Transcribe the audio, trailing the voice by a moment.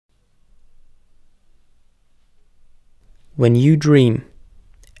When you dream,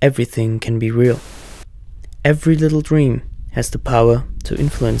 everything can be real. Every little dream has the power to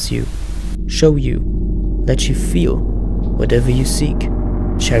influence you, show you, let you feel whatever you seek,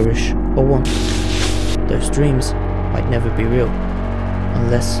 cherish or want. Those dreams might never be real,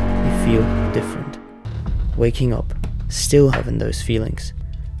 unless you feel different. Waking up, still having those feelings,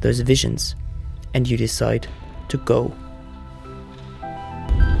 those visions, and you decide to go.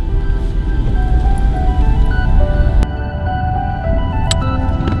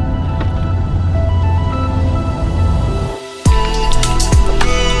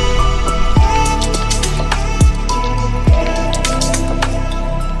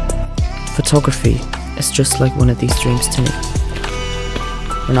 Photography is just like one of these dreams to me.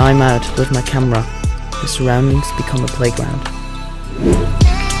 When I'm out with my camera, the surroundings become a playground.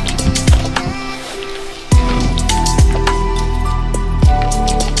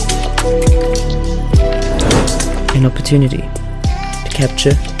 An opportunity to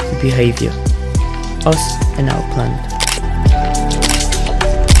capture the behavior, us and our planet.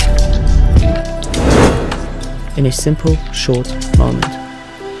 In a simple, short moment.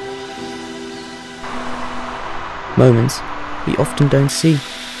 Moments we often don't see,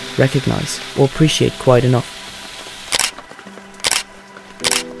 recognize, or appreciate quite enough.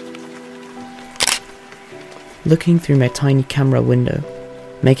 Looking through my tiny camera window,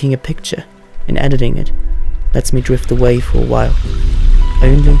 making a picture and editing it lets me drift away for a while,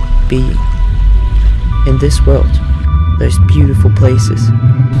 only being. In this world, those beautiful places,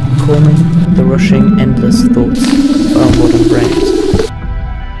 calming the rushing endless thoughts of our modern brains.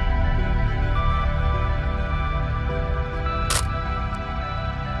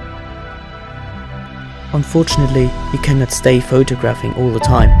 Unfortunately, you cannot stay photographing all the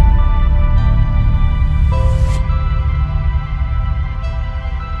time.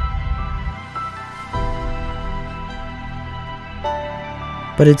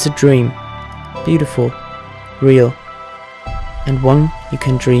 But it's a dream, beautiful, real, and one you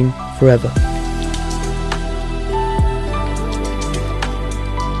can dream forever.